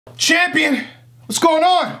Champion, what's going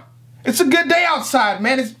on? It's a good day outside,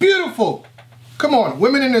 man. It's beautiful. Come on,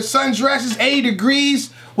 women in their sundresses, 80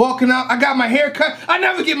 degrees, walking out. I got my hair cut. I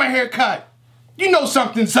never get my hair cut. You know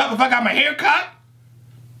something's up if I got my hair cut.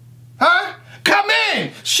 Huh? Come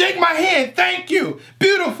in, shake my hand, thank you.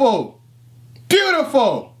 Beautiful,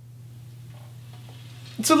 beautiful.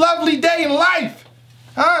 It's a lovely day in life,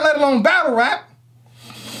 huh? Let alone battle rap.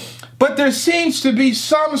 But there seems to be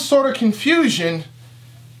some sort of confusion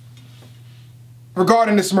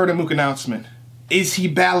regarding this Murda Mook announcement. Is he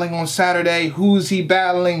battling on Saturday? Who's he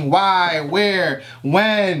battling? Why? Where?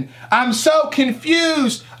 When? I'm so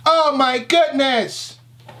confused. Oh my goodness.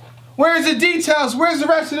 Where's the details? Where's the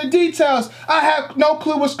rest of the details? I have no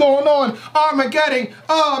clue what's going on. Armageddon.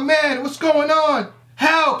 Oh man, what's going on?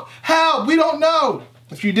 Help, help, we don't know.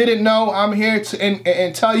 If you didn't know, I'm here to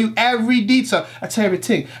and tell you every detail. I tell you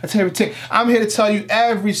everything, I tell you everything. I'm here to tell you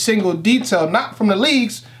every single detail, not from the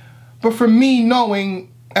leagues, but from me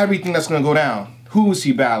knowing everything that's gonna go down. Who's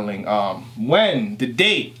he battling? When? The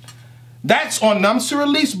date? That's on them to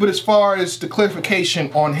release, but as far as the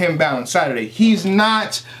clarification on him battling Saturday, he's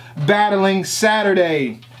not battling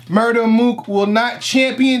Saturday. Murda Mook will not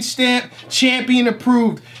champion stamp, champion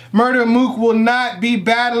approved. Murda Mook will not be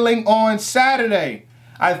battling on Saturday.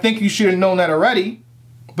 I think you should have known that already.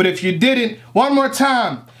 But if you didn't, one more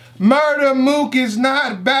time. Murda Mook is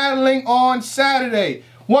not battling on Saturday.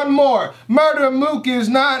 One more. Murda Mook is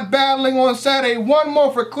not battling on Saturday. One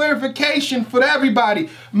more for clarification for everybody.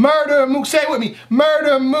 Murda Mook, say it with me.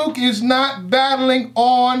 Murda Mook is not battling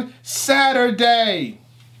on Saturday.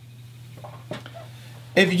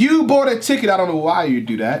 If you bought a ticket, I don't know why you'd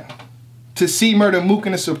do that, to see Murda Mook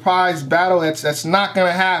in a surprise battle, that's not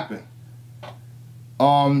gonna happen.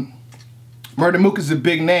 Murda Mook is a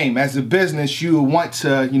big name. As a business, you want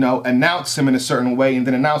to, announce him in a certain way and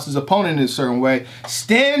then announce his opponent in a certain way.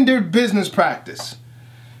 Standard business practice.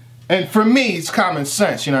 And for me, it's common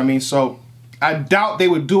sense, you know what I mean? So I doubt they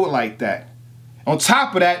would do it like that. On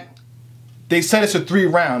top of that, they said it's a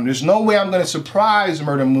 3-round. There's no way I'm going to surprise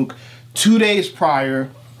Murda Mook 2 days prior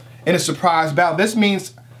in a surprise battle. This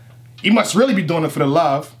means you must really be doing it for the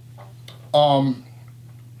love.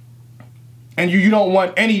 And you don't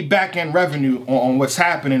want any back-end revenue on what's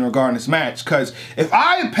happening regarding this match. Because if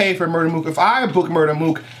I pay for Murda Mook, if I book Murda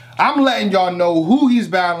Mook, I'm letting y'all know who he's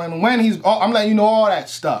battling, when he's... I'm letting you know all that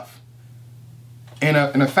stuff. In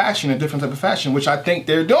a fashion, a different type of fashion, which I think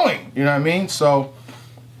they're doing. You know what I mean? So,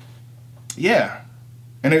 yeah.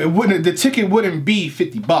 And the ticket wouldn't be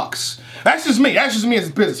 $50. That's just me. That's just me as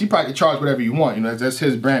a business. You probably can charge whatever you want. That's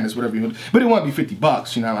his brand. It's whatever you want. But it wouldn't be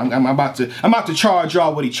 $50. You know, I'm about to charge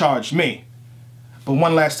y'all what he charged me. But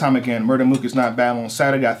one last time again, Murda Mook is not battling on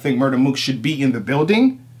Saturday. I think Murda Mook should be in the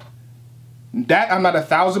building. That I'm not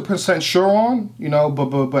 1,000% sure on,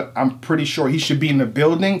 but I'm pretty sure he should be in the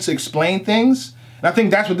building to explain things. And I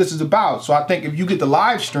think that's what this is about. So I think if you get the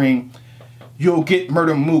live stream, you'll get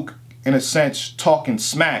Murda Mook in a sense talking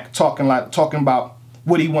smack, talking about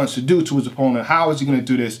what he wants to do to his opponent. How is he going to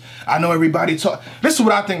do this? I know everybody talk. This is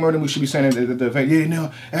what I think Murda Mook should be saying at the event.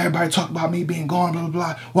 Yeah, everybody talk about me being gone, blah, blah,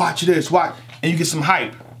 blah. Watch this, watch. And you get some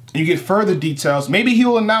hype. And you get further details. Maybe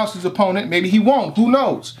he'll announce his opponent. Maybe he won't. Who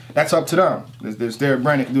knows? That's up to them. There's their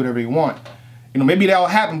brand. They can do whatever they want. Maybe that'll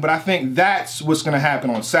happen, but I think that's what's going to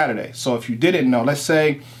happen on Saturday. So if you didn't know, let's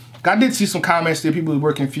say, I did see some comments there. People who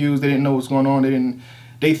were confused. They didn't know what's going on.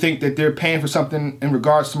 They think that they're paying for something in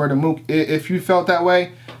regards to Murda Mook. If you felt that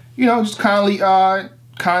way, just kindly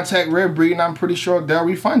contact Rare Breed, and I'm pretty sure they'll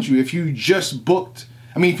refund you. If you just booked,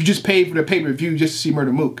 if you just paid for the pay-per-view just to see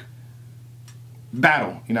Murda Mook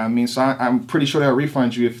battle, you know what I mean? So I'm pretty sure they'll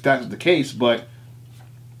refund you if that's the case, but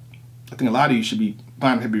I think a lot of you should be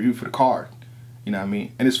buying a pay-per-view for the card, you know what I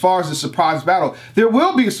mean? And as far as the surprise battle, there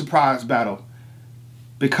will be a surprise battle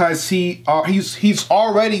because he's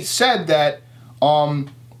already said that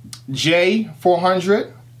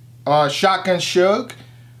J400, Shotgun Suge,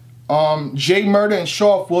 J Murda and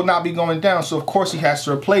Shoff will not be going down, so of course he has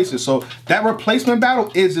to replace it. So that replacement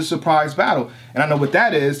battle is a surprise battle, and I know what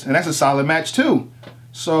that is, and that's a solid match too.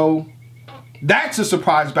 So that's a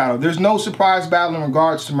surprise battle. There's no surprise battle in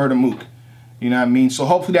regards to Murda Mook. You know what I mean? So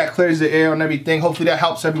hopefully that clears the air and everything. Hopefully that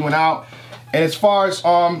helps everyone out. And as far as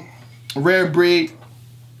Rare Breed,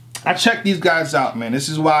 I check these guys out, man. This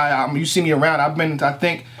is why you see me around. I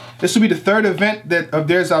think this will be the 3rd event of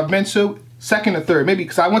theirs I've been to. 2nd or 3rd, maybe,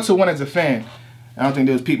 because I went to one as a fan. I don't think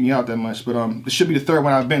they was peeping me out that much, but this should be the 3rd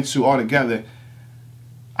one I've been to altogether.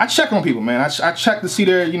 I check on people, man. I check to see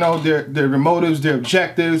their motives, their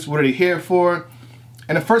objectives, what are they here for.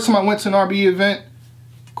 And the first time I went to an RBE event,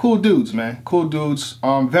 cool dudes, man. Cool dudes.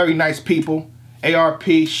 Very nice people. ARP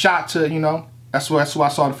shot to, you know, that's who I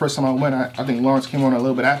saw the first time I went. I think Lawrence came on a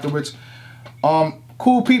little bit afterwards.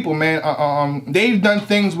 Cool people, man. They've done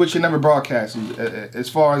things which are never broadcasted, as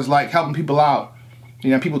far as like helping people out. You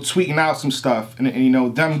know, people tweeting out some stuff, and you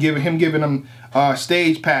know, him giving them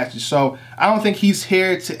stage passes. So I don't think he's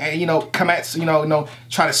here to, you know, come at, you know,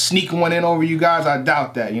 try to sneak one in over you guys. I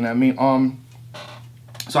doubt that. You know what I mean?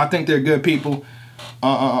 So I think they're good people.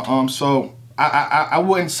 So I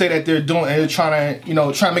wouldn't say that they're trying to, you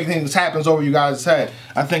know, trying to make things happen over you guys' head.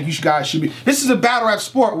 I think you guys should be. This is a battle rap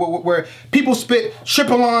sport where people spit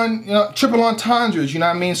triple entendres. You know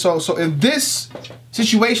what I mean? So if this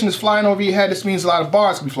situation is flying over your head, this means a lot of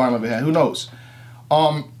bars could be flying over your head. Who knows?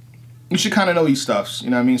 You should kind of know these stuffs. You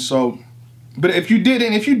know what I mean? So, but if you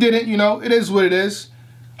didn't, you know, it is what it is.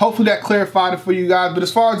 Hopefully that clarified it for you guys. But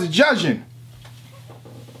as far as the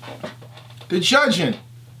judging,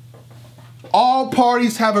 all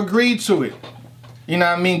parties have agreed to it. You know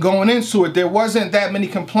what I mean? Going into it, there wasn't that many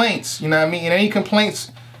complaints. You know what I mean? And any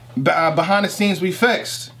complaints behind the scenes we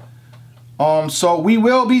fixed. So we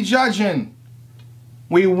will be judging.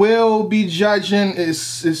 We will be judging. It's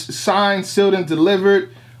signed, sealed, and delivered.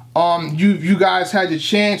 You guys had the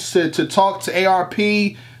chance to talk to ARP,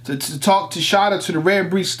 to talk to Shada, to the Red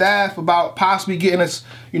Breed staff about possibly getting us,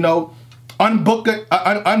 you know,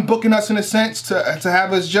 unbooking us in a sense to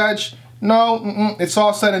have us judge. No, it's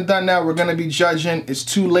all said and done now. We're going to be judging. It's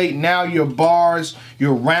too late now. Your bars,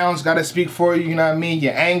 your rounds got to speak for you. You know what I mean?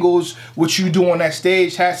 Your angles, what you do on that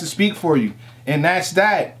stage has to speak for you. And that's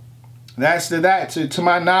that. That's that. To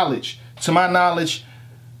my knowledge. To my knowledge,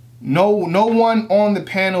 no one on the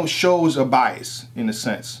panel shows a bias, in a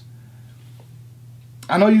sense.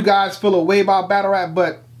 I know you guys feel a way about battle rap,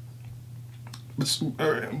 but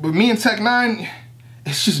me and Tech 9,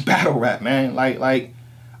 it's just battle rap, man. Like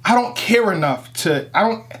I don't care enough to.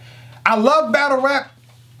 I love battle rap.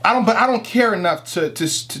 But I don't care enough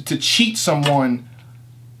to cheat someone.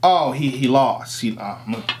 Oh, he lost. I'm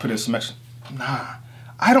gonna put in some extra. Nah,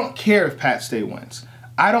 I don't care if Pat Stay wins.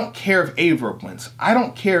 I don't care if Averb wins. I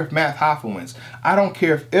don't care if Math Hoffa wins. I don't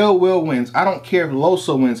care if Ill Will wins. I don't care if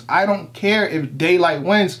Loso wins. I don't care if Daylight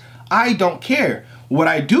wins. I don't care. What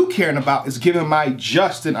I do care about is giving my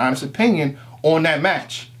just and honest opinion on that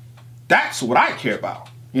match. That's what I care about.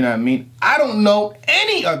 You know what I mean? I don't know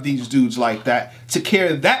any of these dudes like that to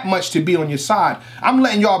care that much to be on your side. I'm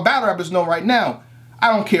letting y'all battle rappers know right now.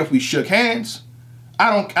 I don't care if we shook hands. I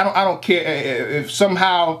don't care if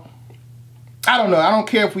somehow, I don't know. I don't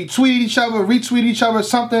care if we tweeted each other, retweeted each other or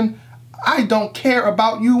something. I don't care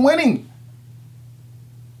about you winning.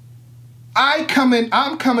 I'm coming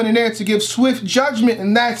in there to give swift judgment,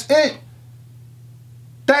 and that's it.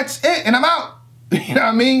 That's it, and I'm out. You know what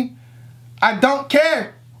I mean? I don't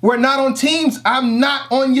care. We're not on teams. I'm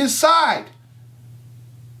not on your side.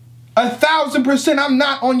 1000% I'm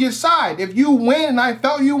not on your side. If you win and I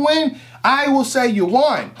felt you win, I will say you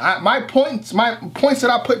won. My points that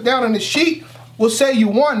I put down on the sheet will say you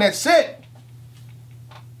won. That's it.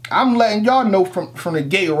 I'm letting y'all know from the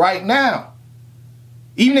gate right now.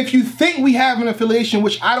 Even if you think we have an affiliation,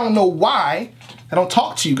 which I don't know why, I don't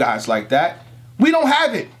talk to you guys like that. We don't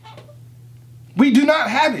have it. We do not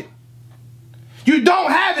have it. You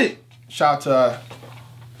don't have it. Shout out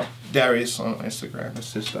to Darius on Instagram.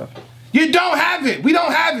 That's his stuff. You don't have it. We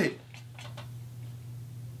don't have it.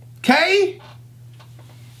 Okay?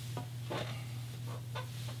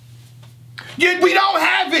 We don't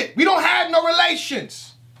have it. We don't have no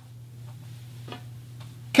relations.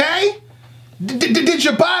 Okay? Did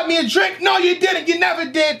you buy me a drink? No, you didn't. You never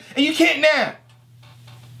did. And you can't now.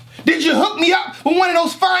 Did you hook me up with one of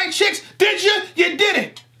those fine chicks? Did you? You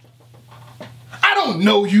didn't. I don't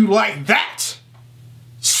know you like that,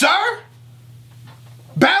 sir.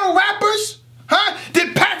 Battle rappers? Huh?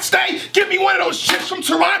 Did Pat Stay give me one of those chicks from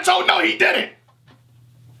Toronto? No, he didn't.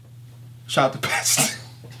 Shout out to Pat Stay.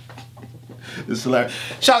 This is hilarious.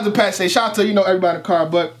 Shout out to Pat Stay. Shout out to, you know, everybody in the car.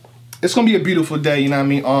 But it's going to be a beautiful day, you know what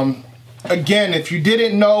I mean? Again, if you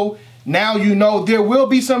didn't know, now you know. There will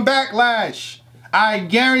be some backlash. I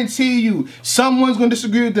guarantee you, someone's going to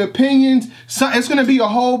disagree with the opinions. It's going to be a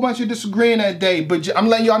whole bunch of disagreeing that day, but I'm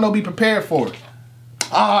letting y'all know, be prepared for it.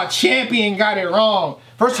 Ah, Champion got it wrong.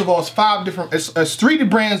 First of all, it's 3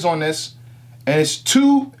 brands on this, and it's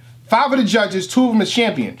 5 of the judges, 2 of them is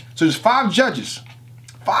Champion. So there's 5 judges.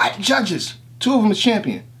 5 judges, 2 of them is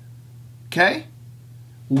Champion. Okay?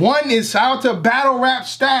 1 is out to Battle Rap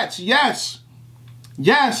Stats. Yes.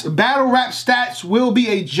 Yes, Battle Rap Stats will be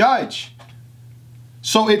a judge.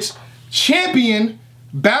 So it's Champion,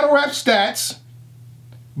 Battle Rap Stats,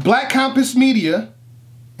 Black Compass Media,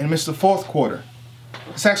 and Mr. Fourth Quarter.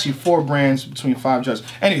 It's actually 4 brands between 5 judges.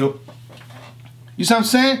 Anywho, you see what I'm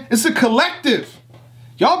saying? It's a collective.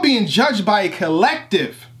 Y'all being judged by a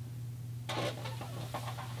collective.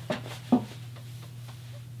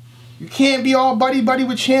 You can't be all buddy-buddy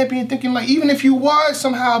with champion thinking like, even if you was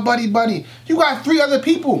somehow buddy-buddy, you got 3 other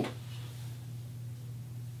people.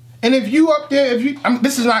 And if you up there,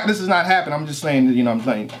 this is not happening. I'm just saying, you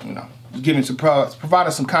know, giving some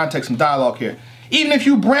providing some context, some dialogue here. Even if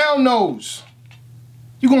you brown nose,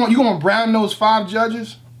 you gonna brown nose 5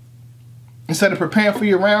 judges instead of preparing for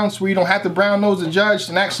your rounds where you don't have to brown nose the judge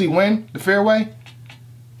and actually win the fair way.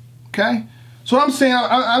 Okay, so what I'm saying,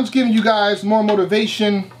 I'm just giving you guys more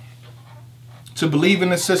motivation to believe in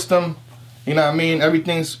the system. You know what I mean?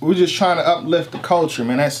 We're just trying to uplift the culture,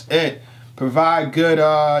 man. That's it. Provide good,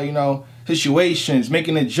 you know, situations,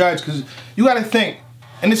 making it judge, because you got to think,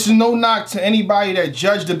 and this is no knock to anybody that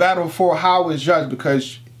judged the battle before how it was judged,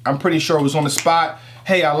 because I'm pretty sure it was on the spot.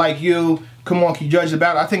 Hey, I like you. Come on, can you judge the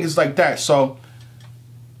battle? I think it's like that. So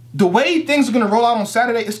the way things are going to roll out on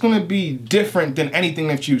Saturday, it's going to be different than anything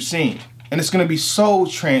that you've seen. And it's going to be so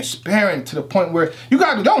transparent to the point where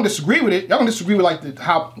y'all don't disagree with it. Y'all don't disagree with like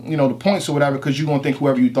how, you know, the points or whatever, because you're going to think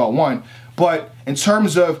whoever you thought won. But in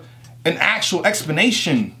terms of an actual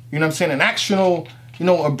explanation, you know what I'm saying? An actual, you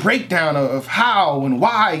know, a breakdown of how and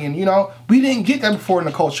why, and, you know, we didn't get that before in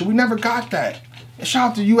the culture. We never got that. And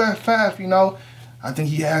shout out to UFF, you know. I think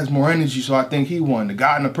he has more energy, so I think he won. The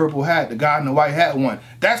guy in the purple hat, the guy in the white hat won.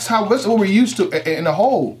 That's what we're used to in the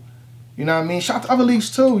whole. You know what I mean? Shout out to other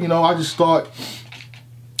leagues too. You know, I just thought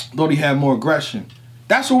he had more aggression.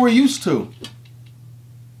 That's what we're used to.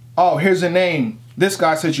 Oh, here's a name. This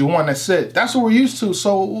guy said you won. That's it. That's what we're used to.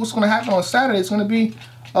 So what's going to happen on Saturday? It's going to be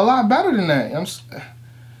a lot better than that.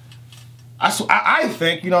 I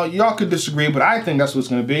think, you know, y'all could disagree, but I think that's what it's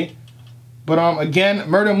going to be. But again,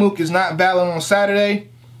 Murda Mook is not battling on Saturday.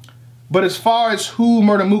 But as far as who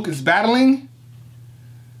Murda Mook is battling,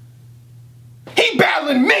 he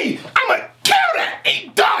battling me. I'm going to kill that. He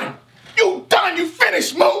done. You done. You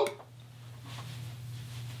finished, Mook.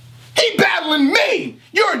 He battling me.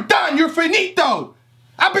 You're done. You're finito.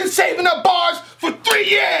 I've been saving up bars for 3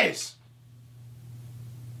 years.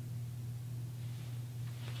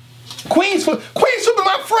 Queens for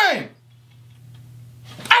my friend.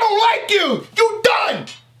 I don't like you. You done.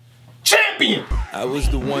 Champion. I was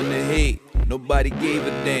the one to hate. Nobody gave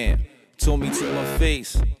a damn. Told me to my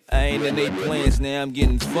face. I ain't in their plans. Now I'm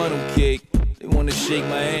getting funnel cake. They want to shake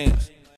my hands.